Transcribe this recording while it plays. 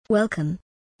Welcome.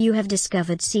 You have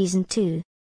discovered Season 2,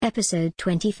 Episode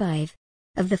 25,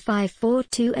 of the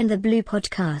 542 and the Blue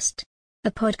podcast,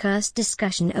 a podcast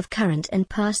discussion of current and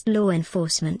past law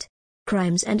enforcement,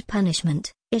 crimes and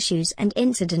punishment, issues and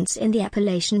incidents in the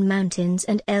Appalachian Mountains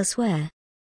and elsewhere.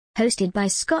 Hosted by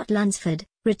Scott Lunsford,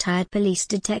 retired police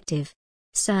detective,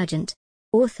 sergeant,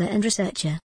 author and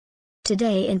researcher.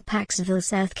 Today in Paxville,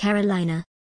 South Carolina,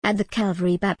 at the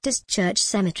Calvary Baptist Church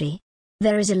Cemetery,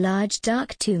 there is a large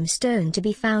dark tombstone to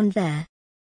be found there.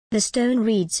 The stone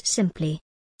reads simply,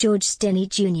 George Stinney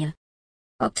Jr.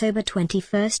 October 21,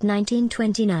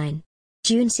 1929.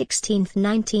 June 16,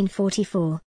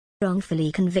 1944.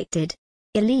 Wrongfully convicted.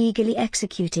 Illegally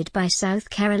executed by South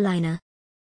Carolina.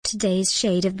 Today's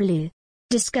Shade of Blue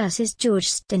discusses George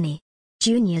Stinney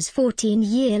Jr.'s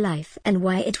 14-year life and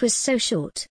why it was so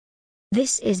short.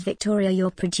 This is Victoria, your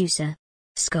producer.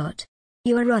 Scott,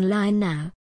 you are online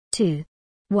now. 2,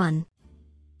 1.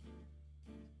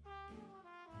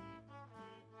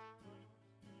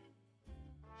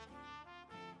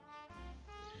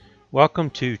 Welcome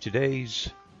to today's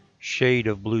Shade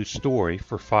of Blue story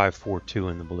for 542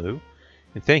 in the Blue.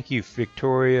 And thank you,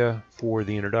 Victoria, for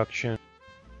the introduction.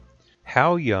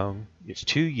 How young is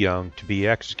too young to be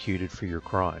executed for your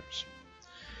crimes?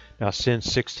 Now, since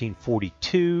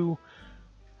 1642,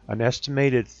 an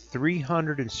estimated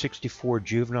 364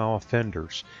 juvenile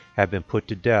offenders have been put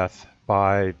to death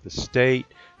by the state,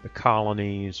 the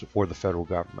colonies, or the federal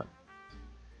government.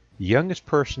 The youngest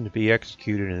person to be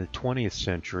executed in the 20th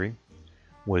century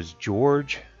was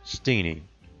George Stinney, and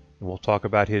we'll talk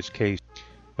about his case.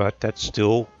 But that's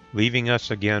still leaving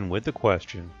us again with the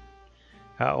question,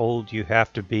 how old do you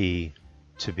have to be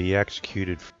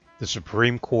executed? The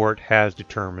Supreme Court has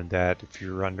determined that if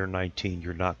you're under 19,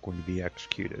 you're not going to be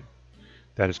executed.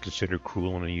 That is considered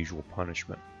cruel and unusual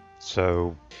punishment.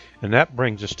 So, and that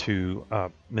brings us to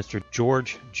Mr.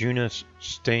 George Junius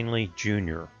Stinney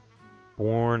Jr.,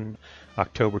 born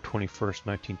October 21st,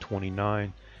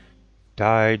 1929,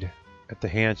 died at the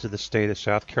hands of the state of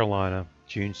South Carolina,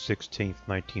 June 16th,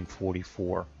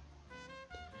 1944.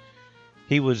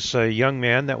 He was a young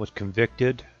man that was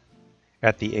convicted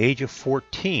at the age of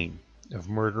 14 of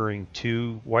murdering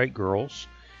two white girls,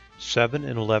 7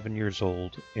 and 11 years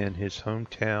old, in his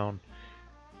hometown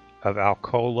of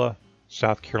Alcola,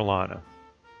 South Carolina.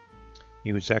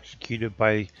 He was executed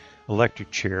by electric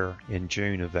chair in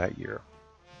June of that year.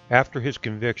 After his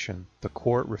conviction, the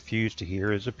court refused to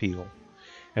hear his appeal,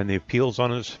 and the appeals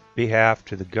on his behalf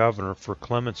to the governor for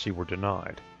clemency were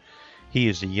denied. He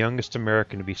is the youngest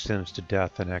American to be sentenced to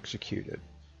death and executed.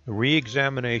 A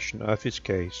re-examination of his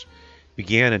case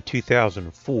began in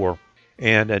 2004,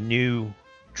 and a new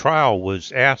trial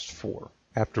was asked for.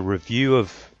 After review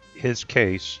of his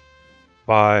case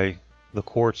by the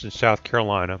courts in South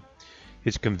Carolina,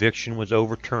 his conviction was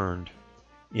overturned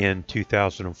in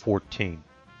 2014,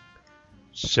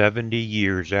 70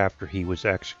 years after he was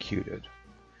executed.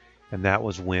 And that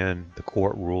was when the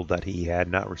court ruled that he had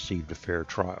not received a fair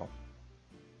trial.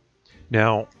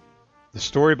 Now, the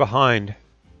story behind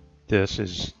this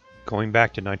is going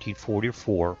back to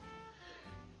 1944.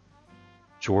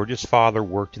 George's father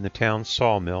worked in the town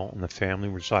sawmill, and the family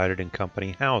resided in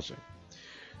company housing.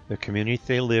 The community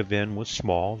they lived in was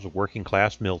small. It was a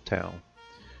working-class mill town,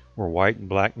 where white and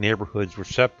black neighborhoods were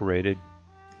separated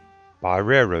by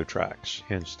railroad tracks,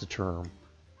 hence the term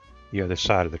the other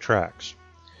side of the tracks.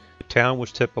 The town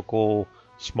was typical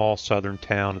small southern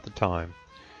town at the time.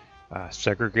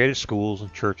 Segregated schools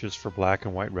and churches for black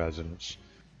and white residents.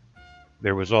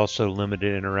 There was also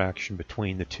limited interaction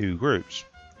between the two groups.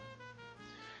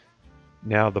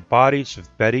 Now, the bodies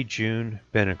of Betty June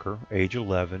Beneker, age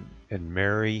 11, and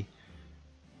Mary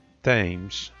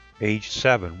Thames, age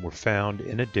 7, were found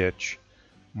in a ditch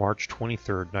March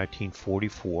 23,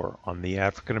 1944, on the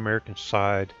African American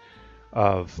side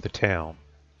of the town,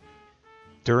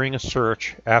 during a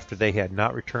search after they had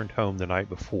not returned home the night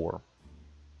before.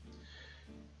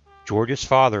 George's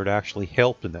father had actually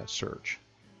helped in that search.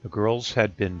 The girls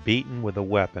had been beaten with a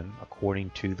weapon,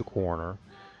 according to the coroner,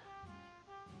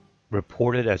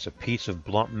 reported as a piece of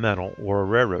blunt metal or a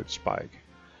railroad spike.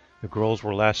 The girls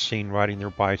were last seen riding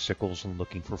their bicycles and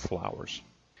looking for flowers.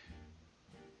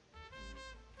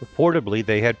 Reportedly,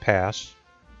 they had passed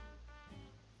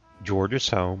George's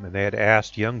home, and they had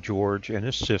asked young George and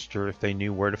his sister if they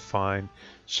knew where to find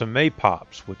some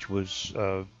maypops, which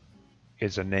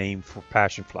is a name for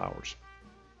passion flowers.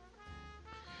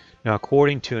 Now,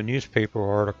 according to a newspaper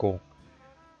article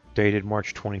dated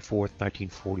March 24,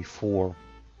 1944,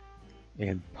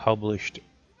 and published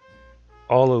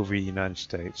all over the United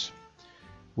States,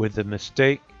 with the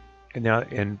mistake,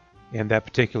 and and that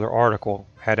particular article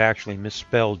had actually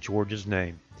misspelled George's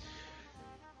name.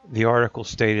 The article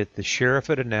stated the sheriff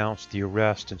had announced the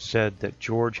arrest and said that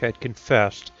George had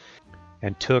confessed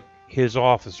and took his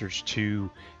officers to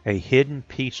a hidden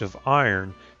piece of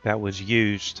iron that was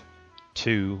used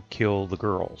to kill the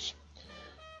girls.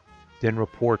 Then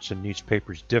reports in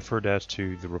newspapers differed as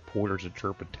to the reporters'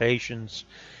 interpretations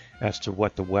as to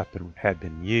what the weapon had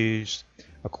been used.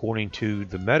 According to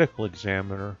the medical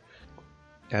examiner,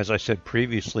 as I said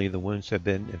previously, the wounds had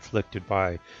been inflicted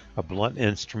by a blunt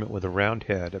instrument with a round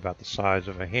head about the size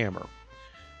of a hammer.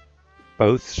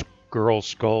 Both girls'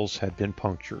 skulls had been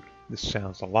punctured. This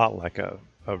sounds a lot like a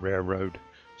railroad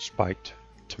spike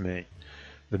to me.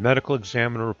 The medical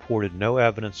examiner reported no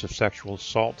evidence of sexual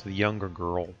assault to the younger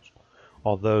girls,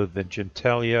 although the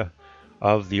genitalia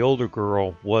of the older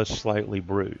girl was slightly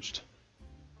bruised.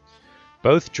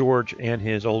 Both George and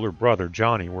his older brother,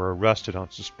 Johnny, were arrested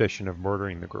on suspicion of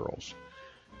murdering the girls.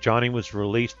 Johnny was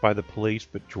released by the police,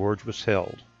 but George was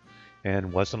held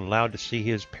and wasn't allowed to see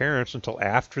his parents until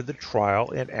after the trial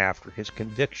and after his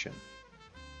conviction.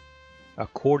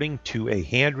 According to a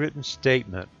handwritten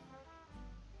statement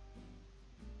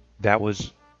that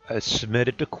was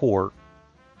submitted to court,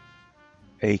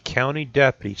 a county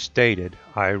deputy stated,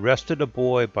 "I arrested a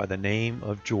boy by the name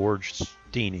of George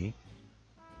Steeny.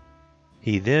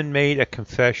 He then made a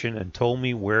confession and told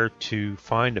me where to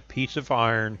find a piece of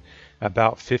iron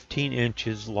about 15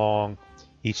 inches long.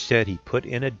 He said he put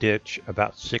in a ditch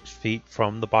about 6 feet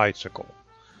from the bicycle."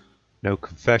 No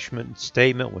confession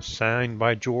statement was signed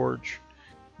by George.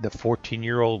 The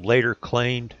 14-year-old later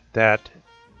claimed that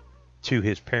to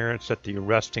his parents that the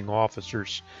arresting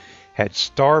officers had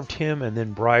starved him and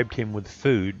then bribed him with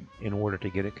food in order to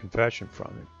get a confession from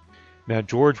him. Now,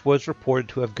 George was reported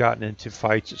to have gotten into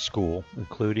fights at school,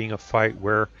 including a fight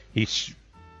where he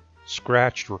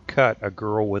scratched or cut a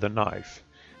girl with a knife.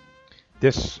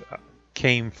 This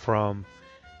came from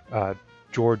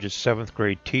George's 7th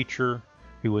grade teacher,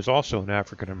 who was also an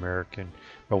African American,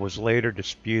 but was later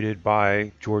disputed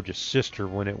by George's sister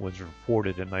when it was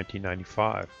reported in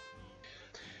 1995.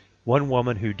 One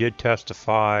woman who did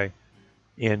testify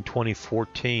in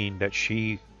 2014 that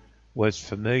she was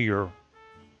familiar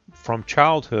from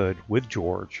childhood with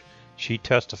George, she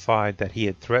testified that he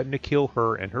had threatened to kill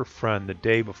her and her friend the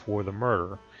day before the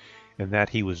murder, and that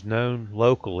he was known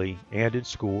locally and in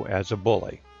school as a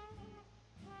bully.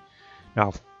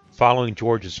 Now, following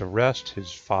George's arrest,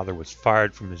 his father was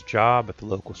fired from his job at the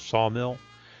local sawmill.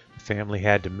 The family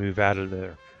had to move out of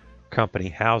their company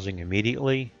housing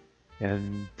immediately,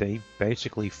 and they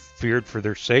basically feared for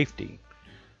their safety.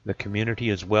 The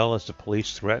community as well as the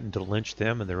police threatened to lynch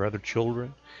them and their other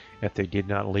children if they did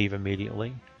not leave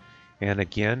immediately. And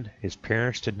again, his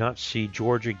parents did not see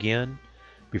George again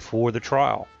before the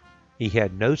trial. He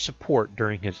had no support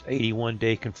during his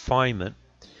 81-day confinement,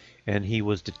 and he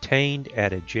was detained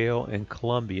at a jail in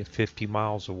Columbia 50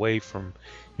 miles away from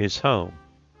his home.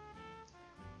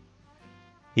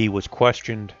 He was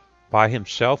questioned by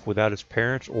himself without his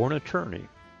parents or an attorney.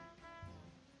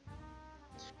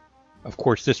 Of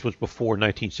course, this was before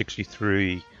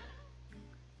 1963,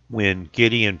 when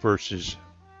Gideon versus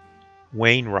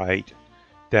Wainwright,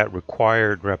 that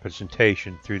required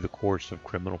representation through the course of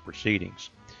criminal proceedings.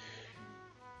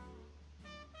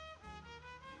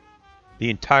 The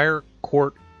entire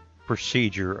court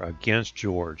procedure against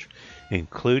George,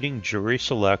 including jury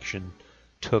selection,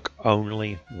 took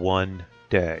only 1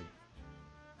 day.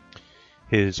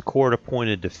 His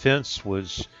court-appointed defense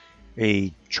was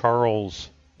a Charles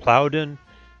Plowden,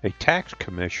 a tax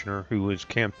commissioner who was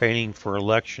campaigning for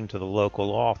election to the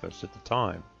local office at the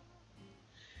time.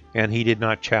 And he did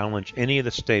not challenge any of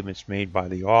the statements made by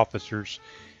the officers,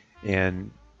 and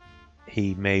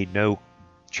he made no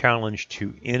challenge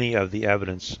to any of the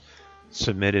evidence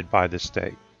submitted by the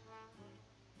state.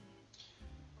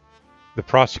 The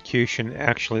prosecution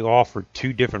actually offered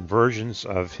 2 different versions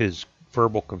of his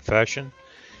verbal confession.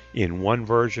 In one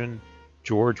version,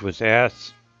 George was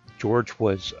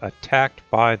attacked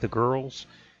by the girls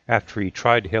after he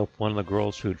tried to help one of the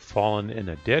girls who had fallen in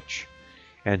a ditch,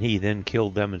 and he then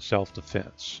killed them in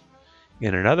self-defense.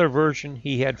 In another version,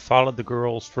 he had followed the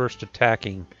girls, first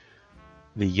attacking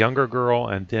the younger girl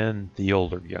and then the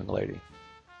older young lady.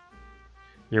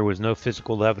 There was no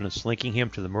physical evidence linking him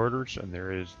to the murders, and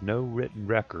there is no written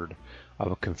record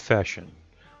of a confession,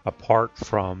 apart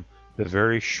from the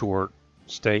very short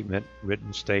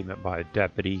written statement by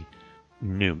Deputy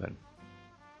Newman.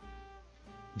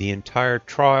 The entire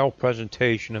trial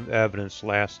presentation of evidence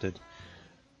lasted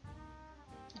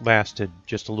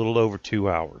just a little over 2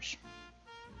 hours.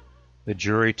 The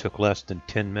jury took less than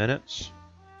 10 minutes.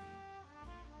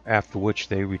 after which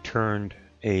they returned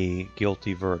a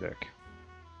guilty verdict.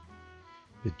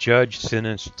 The judge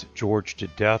sentenced George to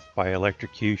death by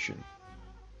electrocution.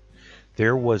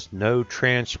 There was no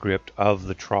transcript of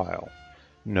the trial.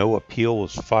 No appeal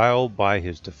was filed by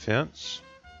his defense.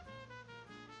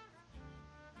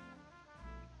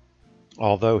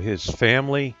 Although his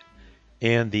family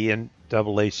and the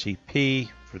NAACP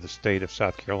for the state of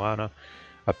South Carolina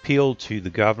appealed to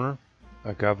the governor,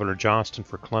 Governor Johnston,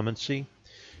 for clemency,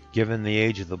 given the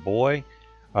age of the boy,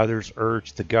 others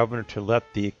urged the governor to let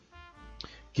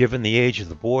given the age of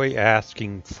the boy,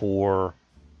 asking for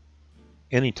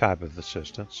any type of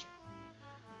assistance.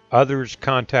 Others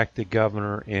contacted the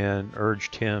governor and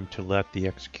urged him to let the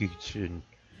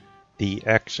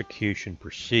execution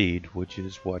proceed, which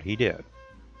is what he did.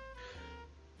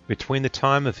 Between the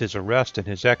time of his arrest and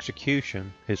his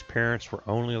execution, his parents were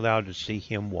only allowed to see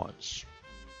him once.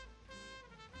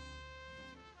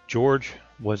 George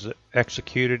was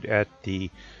executed at the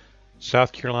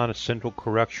South Carolina Central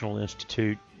Correctional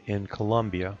Institute in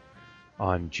Columbia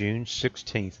on June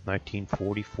 16,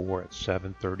 1944 at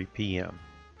 7:30 p.m.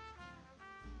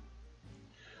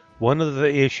 One of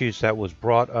the issues that was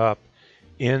brought up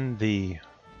in the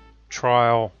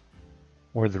trial,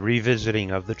 or the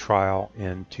revisiting of the trial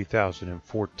in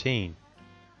 2014,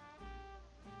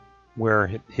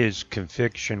 where his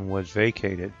conviction was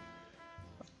vacated,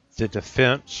 the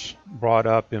defense brought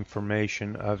up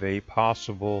information of a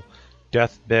possible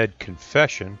deathbed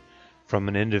confession from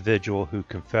an individual who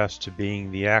confessed to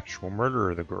being the actual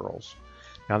murderer of the girls.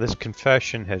 Now, this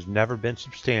confession has never been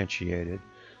substantiated.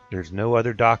 There's no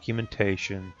other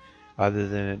documentation other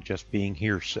than it just being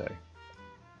hearsay.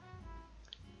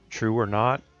 True or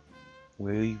not,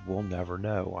 we will never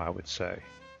know, I would say.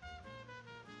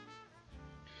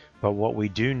 But what we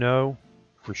do know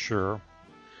for sure,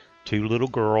 2 little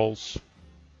girls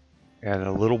and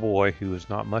a little boy who is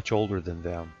not much older than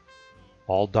them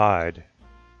all died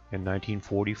in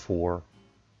 1944,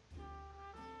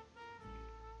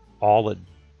 all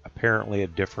apparently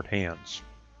at different hands.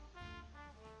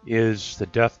 Is the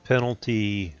death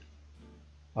penalty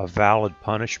a valid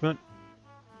punishment?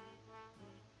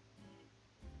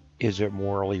 Is it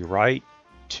morally right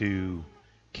to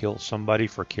kill somebody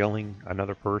for killing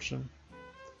another person?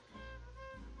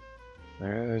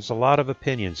 There's a lot of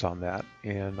opinions on that,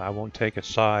 and I won't take a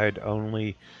side,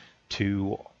 only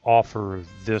to offer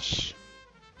this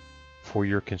for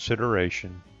your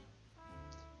consideration.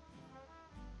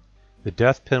 The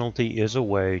death penalty is a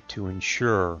way to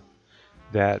ensure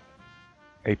that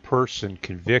a person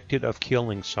convicted of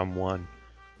killing someone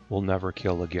will never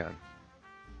kill again.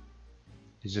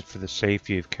 Is it for the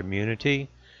safety of community?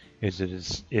 Is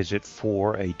it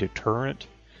for a deterrent?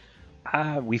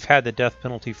 We've had the death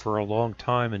penalty for a long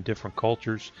time in different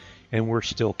cultures, and we're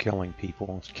still killing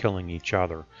people, killing each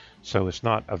other. So it's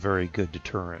not a very good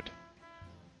deterrent.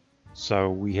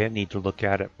 So we need to look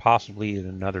at it possibly in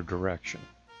another direction.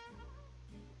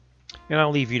 And I'll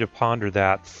leave you to ponder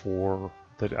that for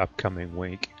the upcoming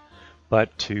week.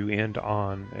 But to end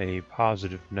on a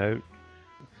positive note,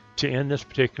 to end this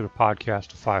particular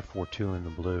podcast of 542 in the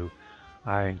Blue,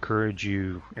 I encourage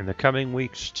you in the coming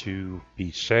weeks to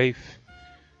be safe,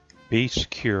 be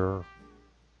secure,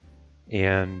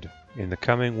 and in the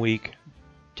coming week,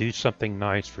 do something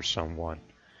nice for someone,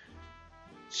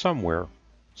 somewhere,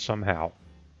 somehow.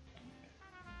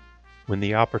 When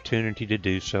the opportunity to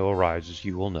do so arises,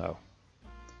 you will know.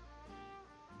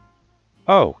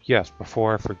 Oh, yes,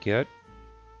 before I forget,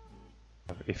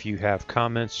 if you have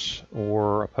comments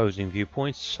or opposing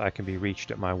viewpoints, I can be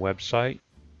reached at my website,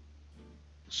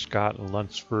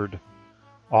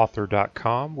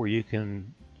 scottlunsfordauthor.com, where you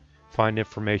can find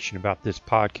information about this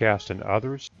podcast and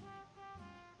others,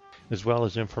 as well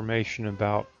as information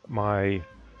about my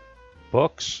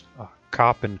books,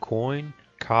 Cop and Coin,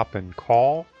 Cop and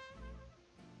Call,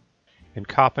 and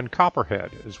Cop and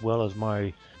Copperhead, as well as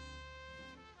my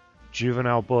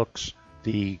juvenile books,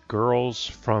 The Girls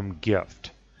from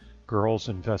Gift, Girls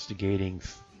Investigating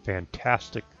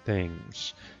Fantastic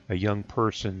Things, a young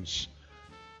person's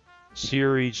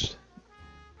series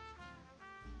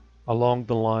along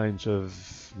the lines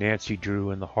of Nancy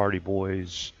Drew and the Hardy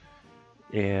Boys.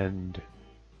 And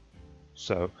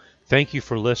so, thank you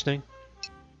for listening.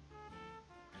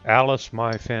 Alice,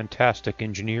 my fantastic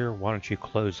engineer, why don't you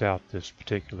close out this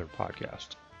particular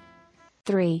podcast?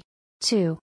 3,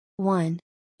 2, 1.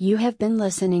 You have been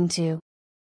listening to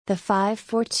the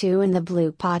 542 in the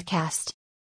Blue podcast.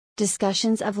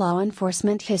 Discussions of law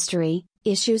enforcement history,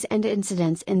 issues and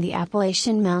incidents in the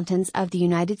Appalachian Mountains of the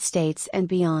United States and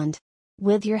beyond.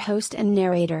 With your host and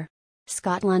narrator,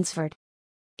 Scott Lunsford.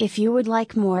 If you would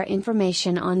like more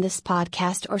information on this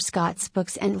podcast or Scott's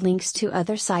books and links to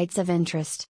other sites of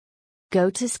interest,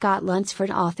 go to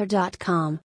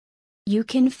scottlunsfordauthor.com. You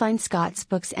can find Scott's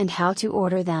books and how to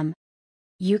order them.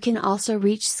 You can also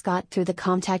reach Scott through the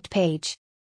contact page.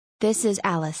 This is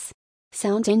Alice,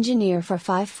 sound engineer for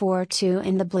 542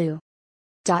 in the Blue.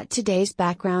 Today's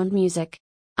background music,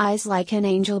 Eyes Like an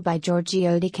Angel by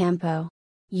Giorgio De Campo,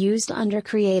 used under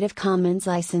Creative Commons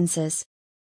licenses.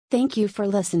 Thank you for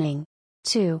listening.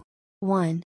 2,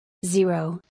 1, 0.